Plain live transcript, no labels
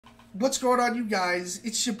What's going on, you guys?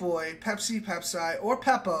 It's your boy, Pepsi, or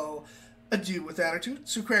Peppo, a dude with attitude.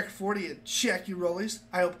 So crack 40 and check you rollies.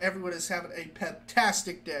 I hope everyone is having a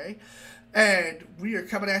fantastic day. And we are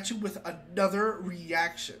coming at you with another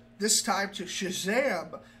reaction. This time to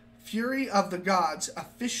Shazam, Fury of the Gods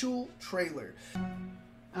official trailer.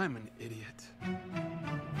 I'm an idiot.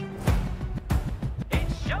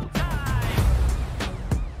 It's showtime!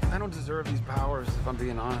 I don't deserve these powers, if I'm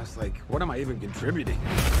being honest. Like, what am I even contributing?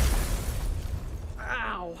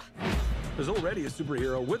 Ow! There's already a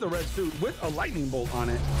superhero with a red suit with a lightning bolt on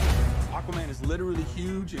it. Aquaman is literally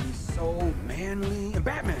huge and he's so manly. And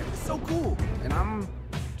Batman is so cool. And I'm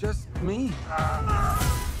just me.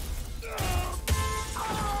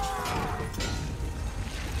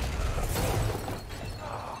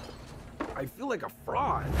 I feel like a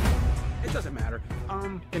fraud. It doesn't matter.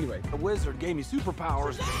 Anyway, the wizard gave me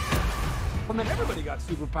superpowers. Well, then everybody got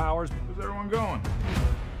superpowers. Where's everyone going?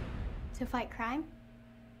 To fight crime?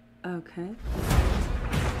 Okay.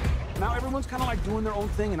 Now everyone's kind of like doing their own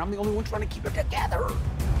thing, and I'm the only one trying to keep it together.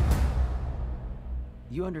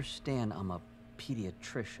 You understand I'm a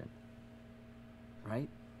pediatrician, right?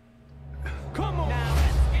 Come on! Now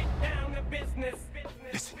let's get down to business.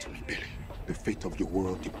 Listen to me, Billy. The fate of your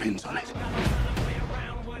world depends on it. Play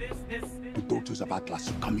around, what is this? The daughters of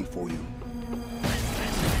Atlas are coming for you.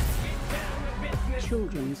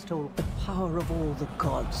 Children stole the power of all the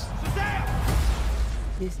gods.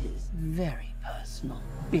 This is very personal,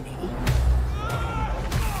 Billy.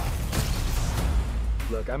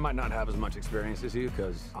 Look, I might not have as much experience as you,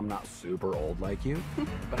 because I'm not super old like you.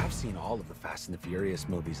 But I've seen all of the Fast and the Furious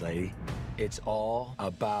movies, lady. It's all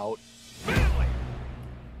about family!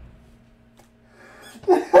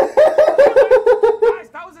 Guys,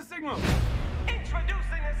 that was a signal!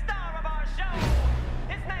 Introducing the star of our show.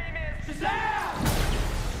 His name is Shazam!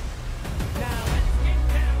 Now let's get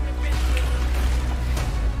down to business.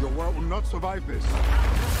 Your world will not survive this. I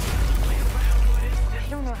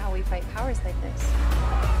don't know how we fight powers like this.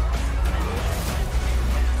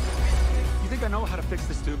 You think I know how to fix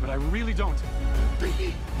this dude, but I really don't.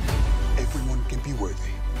 Billy, everyone can be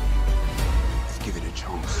worthy. Let's give it a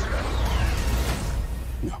chance.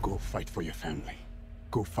 Now go fight for your family.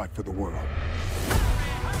 Go fight for the world.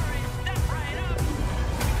 Hurry, step right up.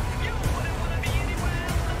 You wouldn't want to be anywhere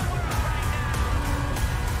else in the world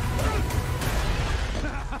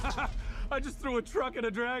right now. I just threw a truck at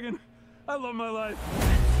a dragon. I love my life.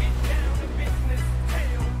 Let's get down to business.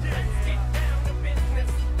 Let's get down to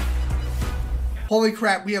business. Holy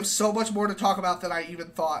crap, we have so much more to talk about than I even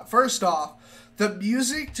thought. First off, the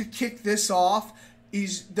music to kick this off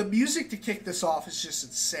is just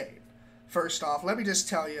insane. First off, let me just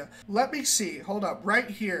tell you. Let me see. Hold up. Right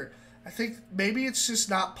here. I think maybe it's just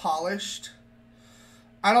not polished.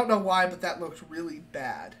 I don't know why, but that looked really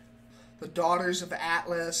bad. The Daughters of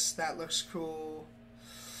Atlas. That looks cool.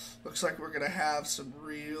 Looks like we're going to have some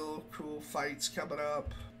real cool fights coming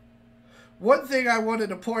up. One thing I wanted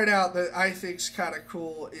to point out that I think's kind of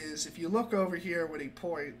cool is if you look over here when he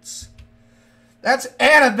points, that's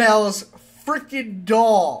Annabelle's freaking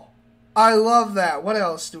doll. I love that. What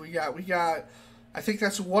else do we got? We got, I think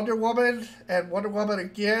that's Wonder Woman and Wonder Woman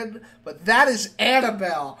again, but that is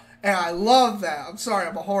Annabelle, and I love that. I'm sorry,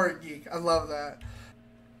 I'm a horror geek. I love that.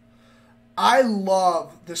 I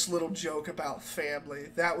love this little joke about family.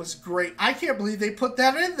 That was great. I can't believe they put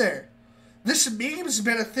that in there. This meme's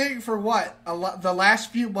been a thing for what? The last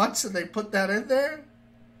few months, and they put that in there?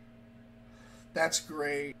 That's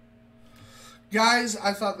great. Guys,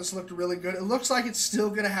 I thought this looked really good. It looks like it's still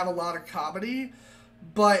going to have a lot of comedy,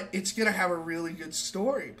 but it's going to have a really good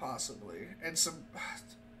story, possibly. And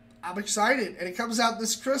I'm excited. And it comes out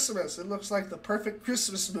this Christmas. It looks like the perfect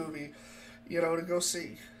Christmas movie, to go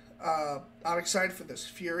see. I'm excited for this.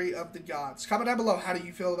 Fury of the Gods. Comment down below, how do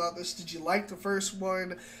you feel about this? Did you like the first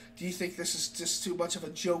one? Do you think this is just too much of a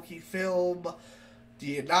jokey film?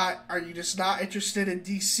 Are you just not interested in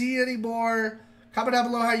DC anymore? Comment down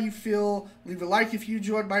below how you feel. Leave a like if you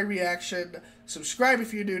enjoyed my reaction. Subscribe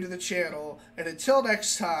if you're new to the channel. And until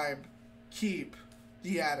next time, keep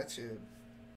the attitude.